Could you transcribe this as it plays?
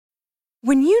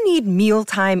When you need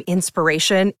mealtime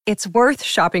inspiration, it's worth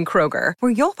shopping Kroger,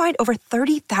 where you'll find over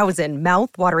 30,000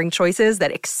 mouth-watering choices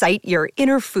that excite your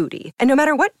inner foodie. And no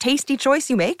matter what tasty choice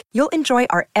you make, you'll enjoy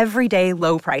our everyday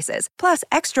low prices, plus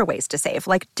extra ways to save,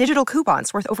 like digital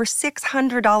coupons worth over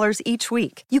 $600 each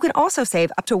week. You can also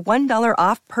save up to $1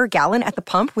 off per gallon at the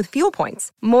pump with fuel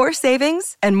points. More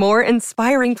savings and more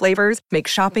inspiring flavors make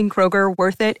shopping Kroger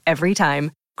worth it every time.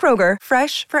 Kroger,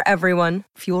 fresh for everyone.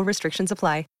 Fuel restrictions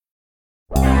apply.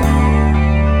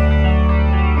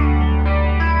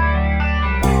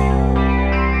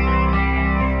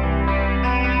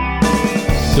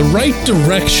 The right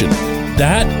direction.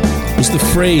 That was the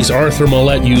phrase Arthur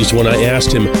Maulet used when I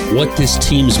asked him what this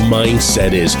team's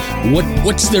mindset is.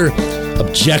 What's their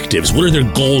objectives? What are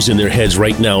their goals in their heads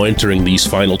right now entering these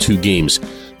final two games?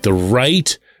 The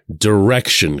right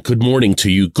direction. Good morning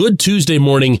to you. Good Tuesday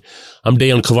morning. I'm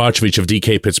Dejan Kovacevic of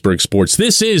DK Pittsburgh Sports.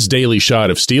 This is Daily Shot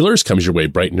of Steelers. Comes your way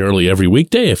bright and early every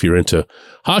weekday if you're into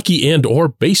hockey and or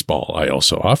baseball. I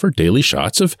also offer daily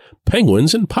shots of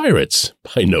Penguins and Pirates.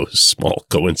 By no small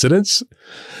coincidence.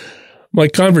 My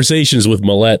conversations with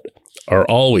Maulet are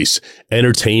always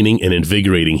entertaining and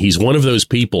invigorating. He's one of those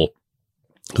people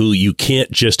who you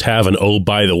can't just have an oh,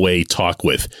 by the way talk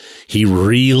with. He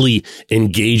really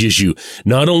engages you.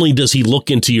 Not only does he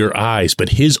look into your eyes, but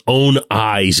his own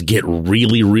eyes get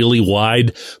really, really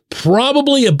wide,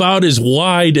 probably about as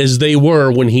wide as they were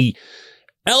when he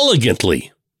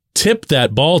elegantly tipped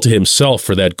that ball to himself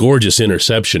for that gorgeous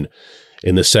interception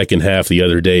in the second half the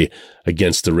other day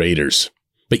against the Raiders.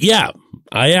 But yeah,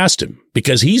 I asked him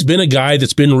because he's been a guy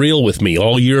that's been real with me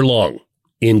all year long,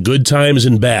 in good times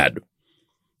and bad.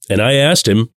 And I asked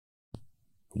him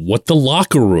what the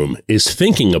locker room is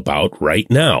thinking about right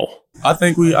now. I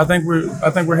think we're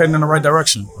heading in the right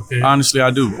direction. Okay. Honestly,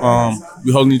 I do.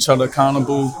 We're holding each other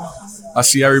accountable. I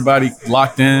see everybody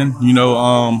locked in.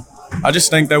 I just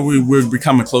think that we're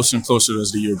becoming closer and closer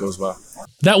as the year goes by.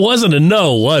 That wasn't a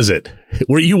no, was it?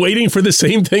 Were you waiting for the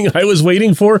same thing I was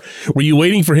waiting for? Were you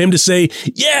waiting for him to say,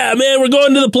 yeah, man, we're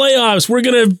going to the playoffs. We're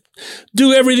going to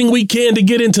do everything we can to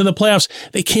get into the playoffs.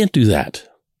 They can't do that.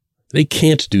 They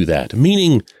can't do that,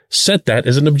 meaning set that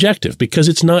as an objective because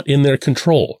it's not in their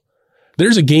control.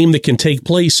 There's a game that can take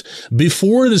place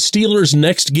before the Steelers'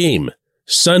 next game,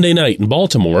 Sunday night in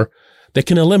Baltimore, that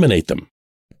can eliminate them.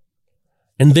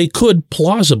 And they could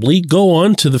plausibly go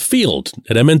on to the field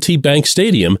at M&T Bank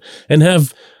Stadium and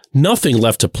have nothing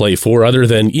left to play for other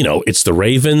than, it's the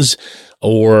Ravens,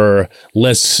 or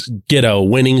let's get a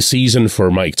winning season for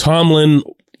Mike Tomlin.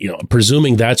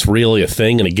 Presuming that's really a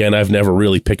thing. And again, I've never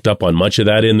really picked up on much of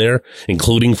that in there,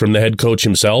 including from the head coach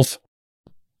himself.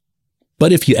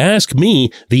 But if you ask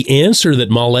me, the answer that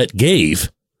Maulet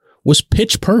gave was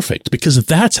pitch perfect because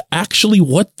that's actually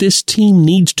what this team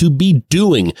needs to be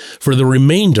doing for the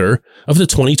remainder of the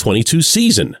 2022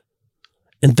 season.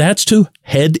 And that's to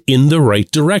head in the right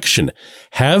direction.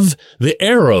 Have the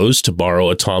arrows, to borrow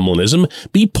a Tomlinism,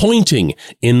 be pointing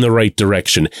in the right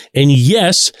direction. And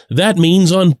yes, that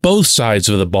means on both sides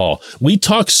of the ball. We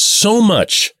talk so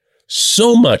much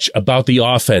about the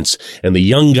offense and the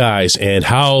young guys and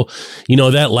how,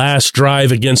 that last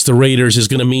drive against the Raiders is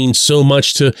going to mean so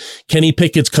much to Kenny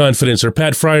Pickett's confidence or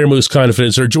Pat Freiermuth's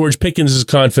confidence or George Pickens'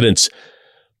 confidence.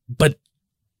 But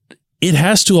it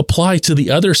has to apply to the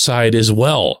other side as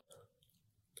well.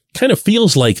 Kind of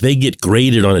feels like they get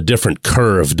graded on a different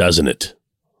curve, doesn't it?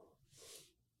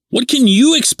 What can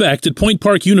you expect at Point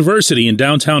Park University in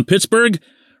downtown Pittsburgh?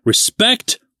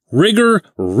 Respect, rigor,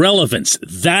 relevance.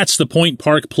 That's the Point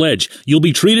Park Pledge. You'll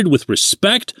be treated with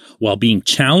respect while being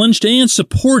challenged and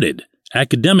supported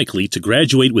academically to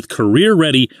graduate with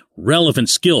career-ready,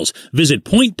 relevant skills. Visit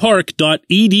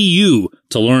pointpark.edu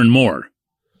to learn more.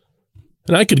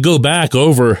 And I could go back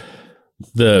over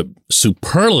the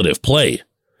superlative play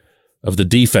of the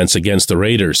defense against the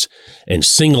Raiders and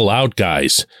single out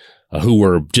guys who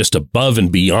were just above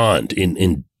and beyond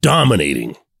in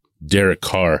dominating Derek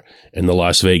Carr and the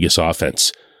Las Vegas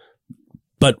offense.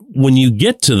 But when you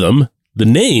get to them, the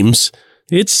names,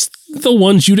 it's the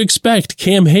ones you'd expect.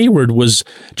 Cam Hayward was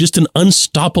just an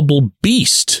unstoppable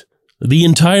beast the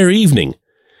entire evening.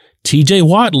 TJ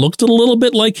Watt looked a little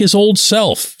bit like his old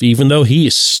self, even though he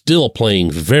is still playing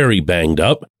very banged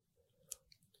up.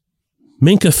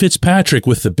 Minkah Fitzpatrick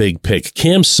with the big pick.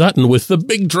 Cam Sutton with the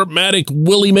big dramatic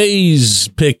Willie Mays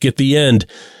pick at the end.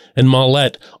 And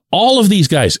Maulet. All of these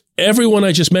guys, everyone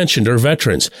I just mentioned are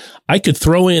veterans. I could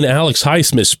throw in Alex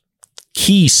Highsmith's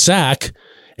key sack,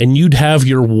 and you'd have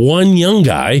your one young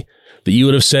guy that you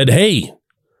would have said, hey,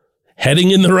 heading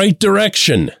in the right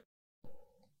direction.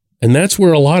 And that's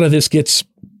where a lot of this gets,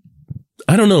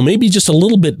 I don't know, maybe just a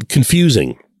little bit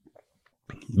confusing,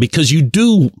 because you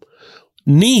do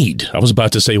need, I was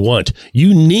about to say want,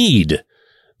 you need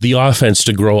the offense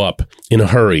to grow up in a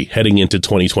hurry heading into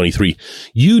 2023.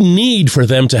 You need for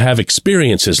them to have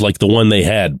experiences like the one they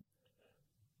had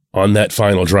on that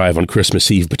final drive on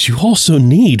Christmas Eve, but you also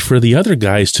need for the other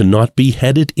guys to not be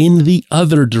headed in the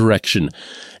other direction.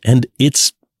 And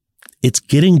it's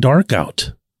getting dark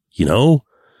out, you know,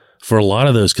 for a lot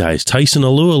of those guys. Tyson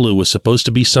Alualu was supposed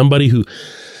to be somebody who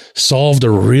solved a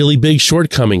really big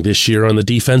shortcoming this year on the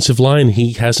defensive line.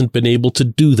 He hasn't been able to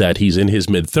do that. He's in his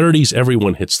mid-30s.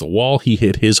 Everyone hits the wall. He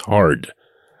hit his hard.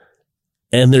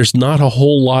 And there's not a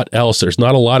whole lot else. There's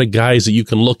not a lot of guys that you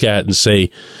can look at and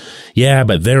say, yeah,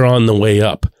 but they're on the way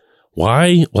up.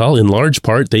 Why? Well, in large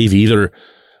part, they've either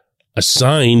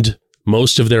assigned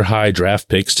most of their high draft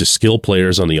picks to skill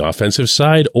players on the offensive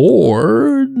side,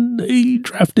 or they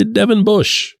drafted Devin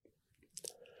Bush.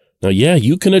 Now, yeah,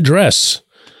 you can address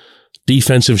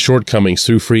defensive shortcomings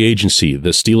through free agency. The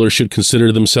Steelers should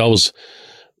consider themselves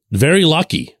very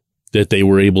lucky that they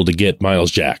were able to get Myles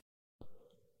Jack,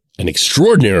 and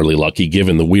extraordinarily lucky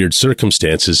given the weird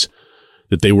circumstances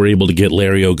that they were able to get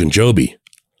Larry Ogunjobi.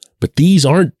 But these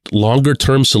aren't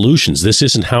longer-term solutions. This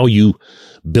isn't how you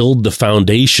build the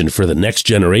foundation for the next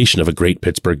generation of a great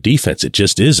Pittsburgh defense. It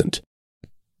just isn't.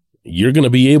 You're going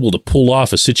to be able to pull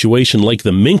off a situation like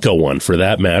the Minkah one, for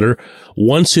that matter.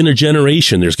 Once in a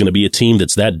generation, there's going to be a team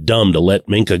that's that dumb to let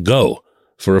Minkah go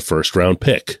for a first-round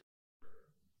pick.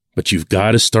 But you've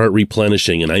got to start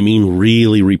replenishing, and I mean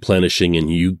really replenishing,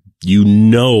 and you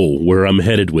know where I'm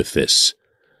headed with this.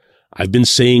 I've been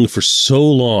saying for so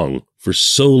long,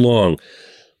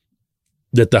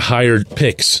 that the higher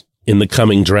picks in the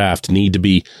coming draft need to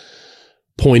be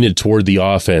pointed toward the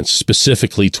offense,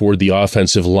 specifically toward the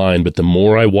offensive line. But the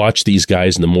more I watch these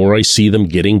guys and the more I see them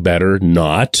getting better,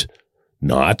 not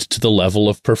to the level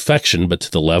of perfection, but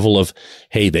to the level of,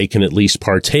 hey, they can at least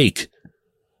partake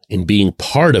in being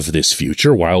part of this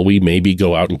future while we maybe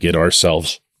go out and get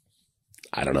ourselves,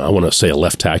 I don't know, I want to say a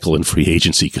left tackle in free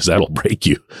agency because that'll break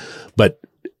you, but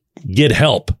get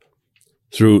help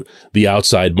through the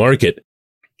outside market.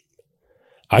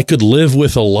 I could live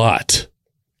with a lot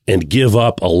and give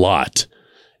up a lot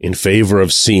in favor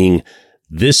of seeing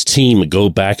this team go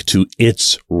back to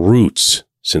its roots,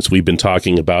 since we've been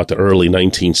talking about the early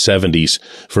 1970s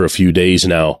for a few days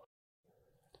now,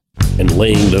 and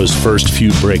laying those first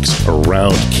few bricks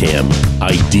around Cam,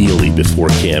 ideally before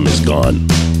Cam is gone.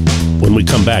 When we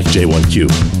come back,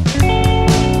 J1Q.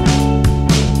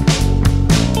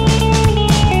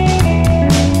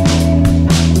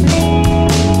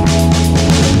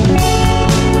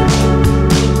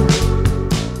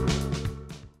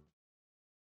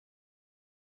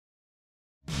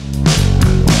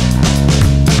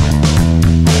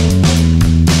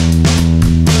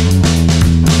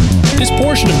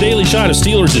 Shot of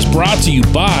Steelers is brought to you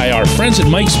by our friends at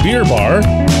Mike's Beer Bar.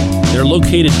 They're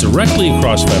located directly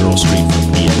across Federal Street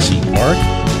from PNC Park.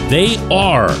 They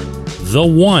are the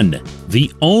one,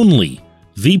 the only,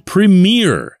 the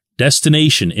premier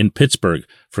destination in Pittsburgh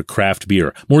for craft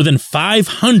beer. More than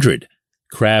 500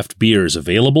 craft beers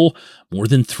available, more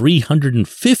than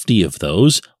 350 of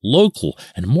those local,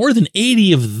 and more than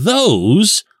 80 of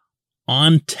those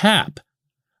on tap.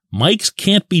 Mike's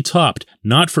can't be topped,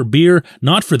 not for beer,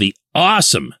 not for the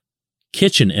awesome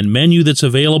kitchen and menu that's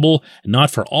available, and not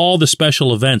for all the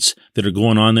special events that are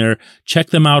going on there. Check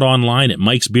them out online at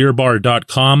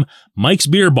mikesbeerbar.com. Mike's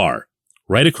Beer Bar,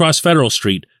 right across Federal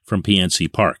Street from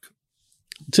PNC Park.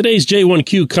 Today's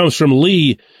J1Q comes from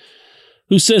Lee,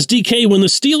 who says, DK, when the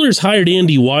Steelers hired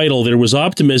Andy Weidl, there was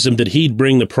optimism that he'd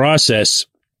bring the process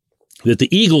that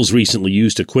the Eagles recently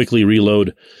used to quickly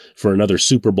reload for another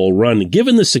Super Bowl run.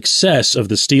 Given the success of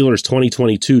the Steelers'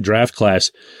 2022 draft class,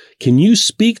 can you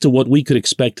speak to what we could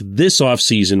expect this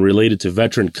offseason related to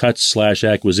veteran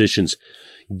cuts/acquisitions,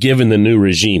 given the new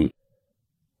regime?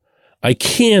 I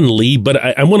can, Lee, but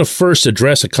I want to first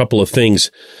address a couple of things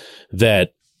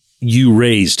that you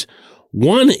raised.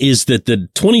 One is that the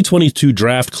 2022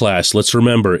 draft class, let's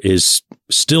remember, is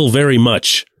still very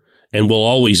much and will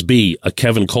always be a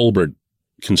Kevin Colbert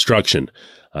construction.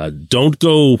 Don't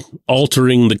go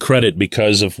altering the credit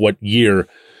because of what year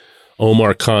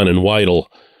Omar Khan and Weidl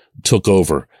took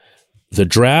over. The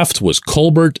draft was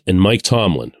Colbert and Mike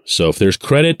Tomlin. So if there's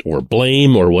credit or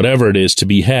blame or whatever it is to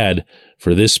be had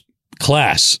for this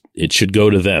class, it should go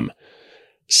to them.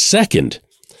 Second,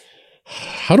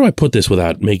 how do I put this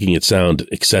without making it sound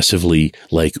excessively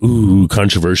like,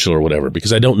 controversial or whatever?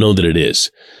 Because I don't know that it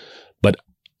is. But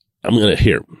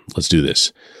let's do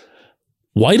this.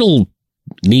 Weidl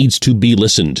needs to be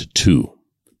listened to.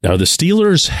 Now, the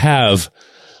Steelers have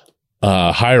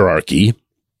a hierarchy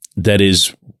that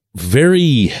is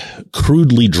very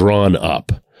crudely drawn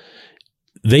up.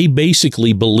 They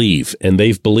basically believe, and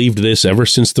they've believed this ever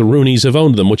since the Rooneys have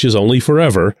owned them, which is only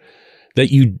forever,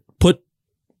 that you put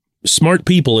smart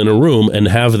people in a room and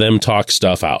have them talk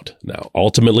stuff out. Now,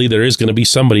 ultimately, there is going to be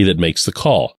somebody that makes the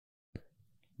call.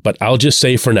 But I'll just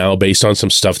say for now, based on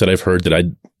some stuff that I've heard, that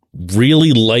I'd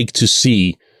really like to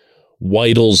see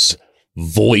Weidl's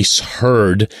voice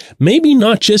heard, maybe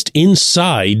not just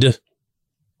inside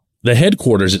the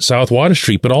headquarters at South Water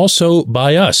Street, but also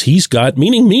by us. He's got,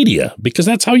 meaning media, because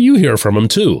that's how you hear from him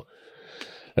too.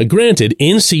 Granted,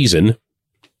 in season,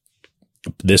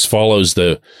 this follows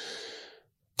the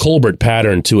Colbert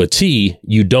pattern to a T.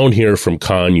 You don't hear from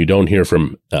Khan. You don't hear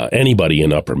from anybody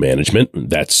in upper management.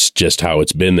 That's just how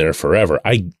it's been there forever.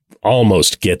 I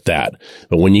almost get that.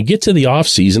 But when you get to the off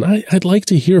season, I'd like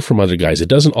to hear from other guys. It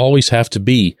doesn't always have to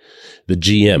be the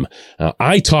GM.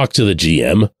 I talked to the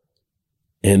GM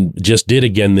and just did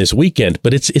again this weekend,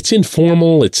 but it's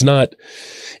informal. It's not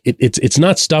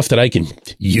stuff that I can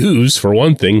use, for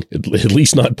one thing, at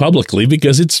least not publicly,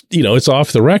 because it's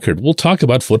off the record. We'll talk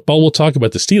about football. We'll talk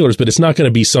about the Steelers, but it's not going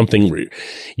to be something where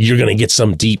you're going to get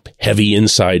some deep, heavy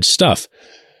inside stuff.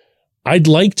 I'd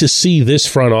like to see this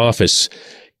front office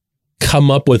come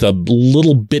up with a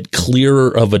little bit clearer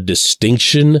of a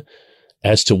distinction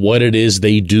as to what it is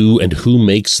they do and who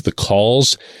makes the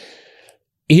calls.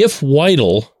 If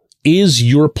Weidl is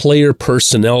your player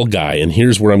personnel guy, and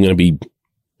here's where I'm going to be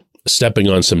stepping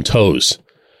on some toes.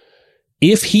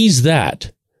 If he's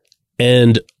that,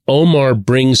 and Omar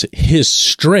brings his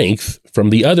strength from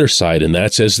the other side, and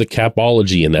that's as the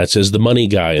capology, and that's as the money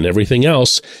guy and everything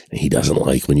else, and he doesn't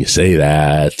like when you say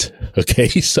that, okay?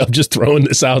 So I'm just throwing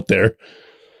this out there.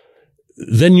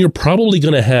 Then you're probably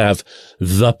going to have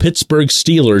the Pittsburgh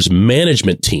Steelers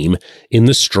management team in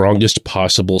the strongest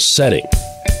possible setting.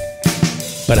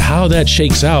 But how that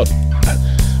shakes out,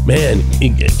 man,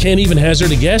 can't even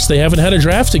hazard a guess. They haven't had a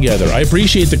draft together. I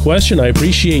appreciate the question. I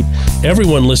appreciate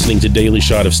everyone listening to Daily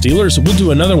Shot of Steelers. We'll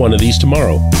do another one of these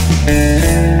tomorrow.